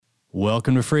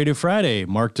Welcome to Creative Friday.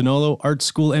 Mark Donolo, Art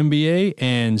School MBA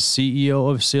and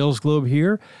CEO of Sales Globe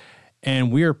here.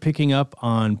 And we are picking up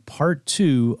on part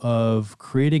 2 of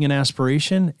creating an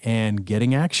aspiration and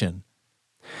getting action.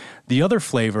 The other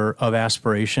flavor of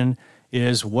aspiration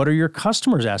is, what are your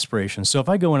customers' aspirations? So if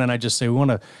I go in and I just say, we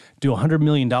want to do $100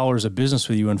 million of business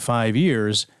with you in 5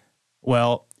 years,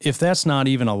 well, if that's not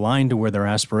even aligned to where their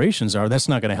aspirations are, that's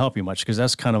not going to help you much, because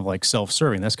that's kind of like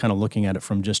self-serving. That's kind of looking at it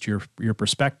from just your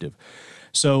perspective.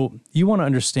 So you want to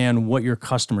understand what your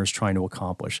customer is trying to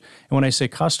accomplish. And when I say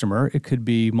customer, it could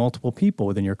be multiple people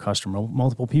within your customer,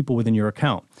 multiple people within your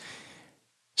account.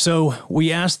 So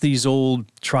we ask these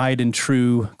old tried and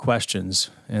true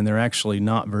questions, and they're actually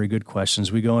not very good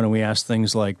questions. We go in and we ask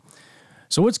things like,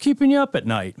 so what's keeping you up at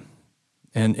night?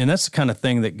 And that's the kind of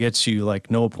thing that gets you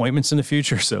like no appointments in the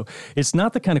future. So it's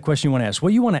not the kind of question you want to ask.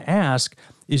 What you want to ask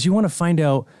is you want to find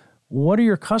out, what are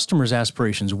your customers'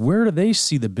 aspirations? Where do they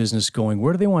see the business going?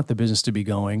 Where do they want the business to be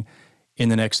going in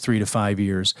the next 3 to 5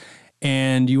 years?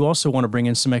 And you also want to bring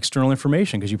in some external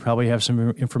information, because you probably have some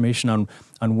information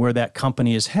on where that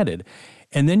company is headed.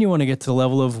 And then you want to get to the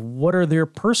level of, what are their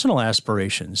personal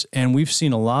aspirations? And we've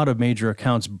seen a lot of major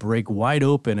accounts break wide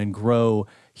open and grow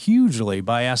hugely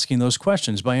by asking those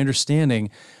questions, by understanding,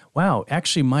 wow,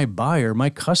 actually my buyer, my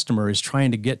customer is trying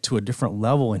to get to a different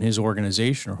level in his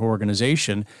organization or her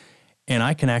organization, and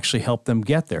I can actually help them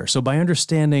get there. So by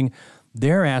understanding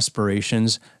their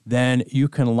aspirations, then you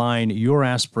can line your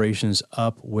aspirations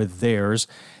up with theirs.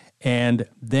 And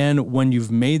then when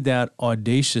you've made that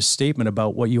audacious statement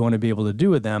about what you want to be able to do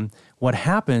with them, what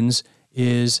happens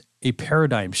is a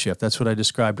paradigm shift. That's what I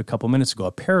described a couple minutes ago,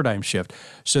 a paradigm shift.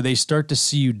 So they start to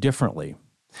see you differently.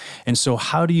 And so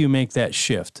how do you make that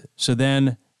shift? So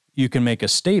then you can make a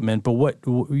statement, but what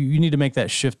you need to make that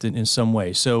shift in some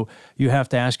way. So you have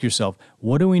to ask yourself,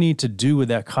 what do we need to do with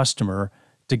that customer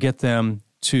to get them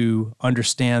to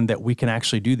understand that we can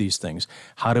actually do these things?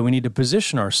 How do we need to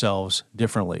position ourselves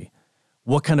differently?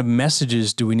 What kind of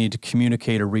messages do we need to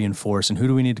communicate or reinforce? And who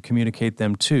do we need to communicate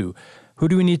them to? Who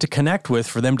do we need to connect with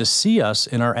for them to see us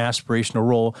in our aspirational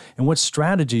role? And what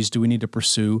strategies do we need to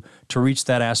pursue to reach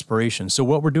that aspiration? So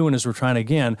what we're doing is we're trying to,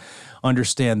 again,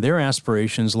 understand their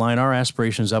aspirations, line our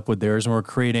aspirations up with theirs, and we're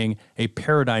creating a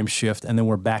paradigm shift, and then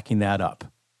we're backing that up.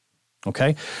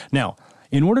 Okay? Now,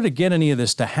 in order to get any of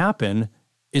this to happen,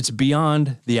 it's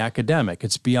beyond the academic.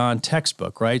 It's beyond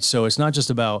textbook, right? So it's not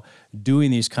just about doing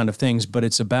these kind of things, but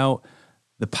it's about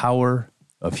the power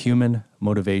of human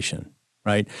motivation,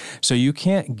 right? So you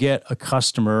can't get a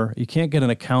customer, you can't get an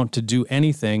account to do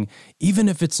anything, even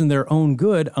if it's in their own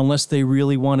good, unless they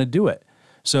really want to do it.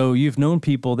 So you've known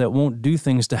people that won't do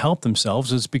things to help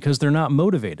themselves. It's because they're not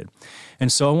motivated.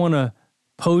 And so I want to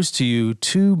pose to you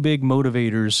 2 big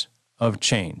motivators of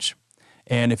change.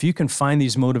 And if you can find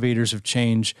these motivators of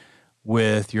change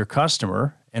with your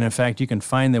customer, and in fact, you can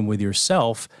find them with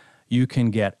yourself, you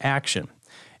can get action.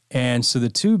 And so the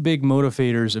 2 big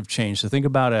motivators of change, so think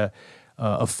about a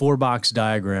 4-box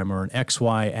diagram or an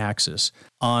XY axis.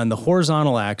 On the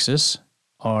horizontal axis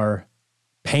are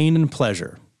pain and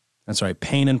pleasure. That's right,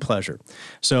 pain and pleasure.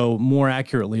 So more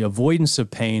accurately, avoidance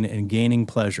of pain and gaining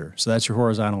pleasure. So that's your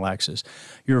horizontal axis.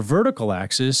 Your vertical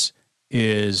axis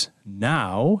is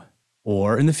now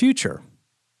or in the future.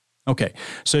 Okay,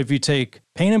 so if you take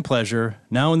pain and pleasure,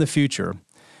 now and the future,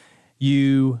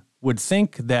 you would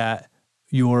think that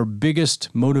your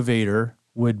biggest motivator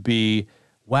would be,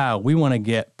 wow, we want to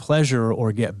get pleasure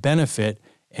or get benefit,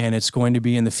 and it's going to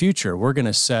be in the future. We're going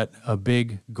to set a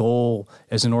big goal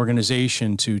as an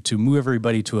organization to move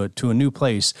everybody to a new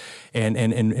place.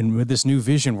 And with this new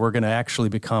vision, we're going to actually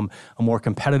become a more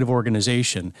competitive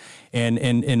organization.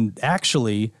 And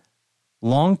actually,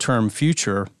 long-term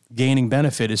future gaining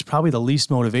benefit is probably the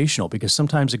least motivational, because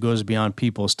sometimes it goes beyond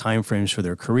people's timeframes for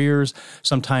their careers.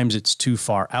 Sometimes it's too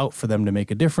far out for them to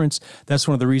make a difference. That's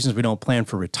one of the reasons we don't plan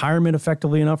for retirement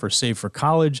effectively enough or save for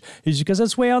college, is because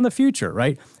that's way out in the future,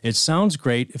 right? It sounds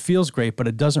great, it feels great, but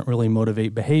it doesn't really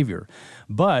motivate behavior.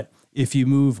 But if you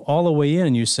move all the way in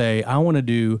and you say, I want to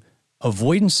do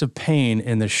avoidance of pain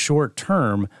in the short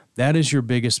term, that is your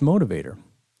biggest motivator.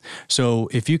 So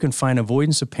if you can find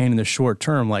avoidance of pain in the short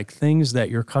term, like things that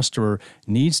your customer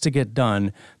needs to get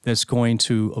done that's going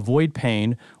to avoid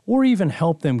pain or even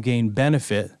help them gain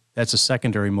benefit, that's a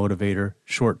secondary motivator,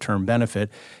 short-term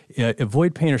benefit.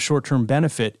 Avoid pain or short-term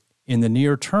benefit in the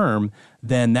near term,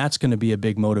 then that's going to be a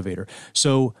big motivator.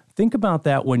 So think about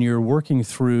that when you're working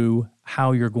through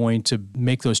how you're going to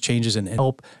make those changes and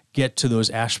help get to those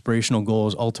aspirational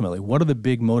goals ultimately. What are the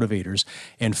big motivators?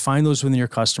 And find those within your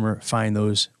customer, find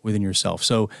those within yourself.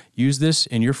 So use this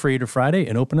in your Creative Friday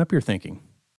and open up your thinking.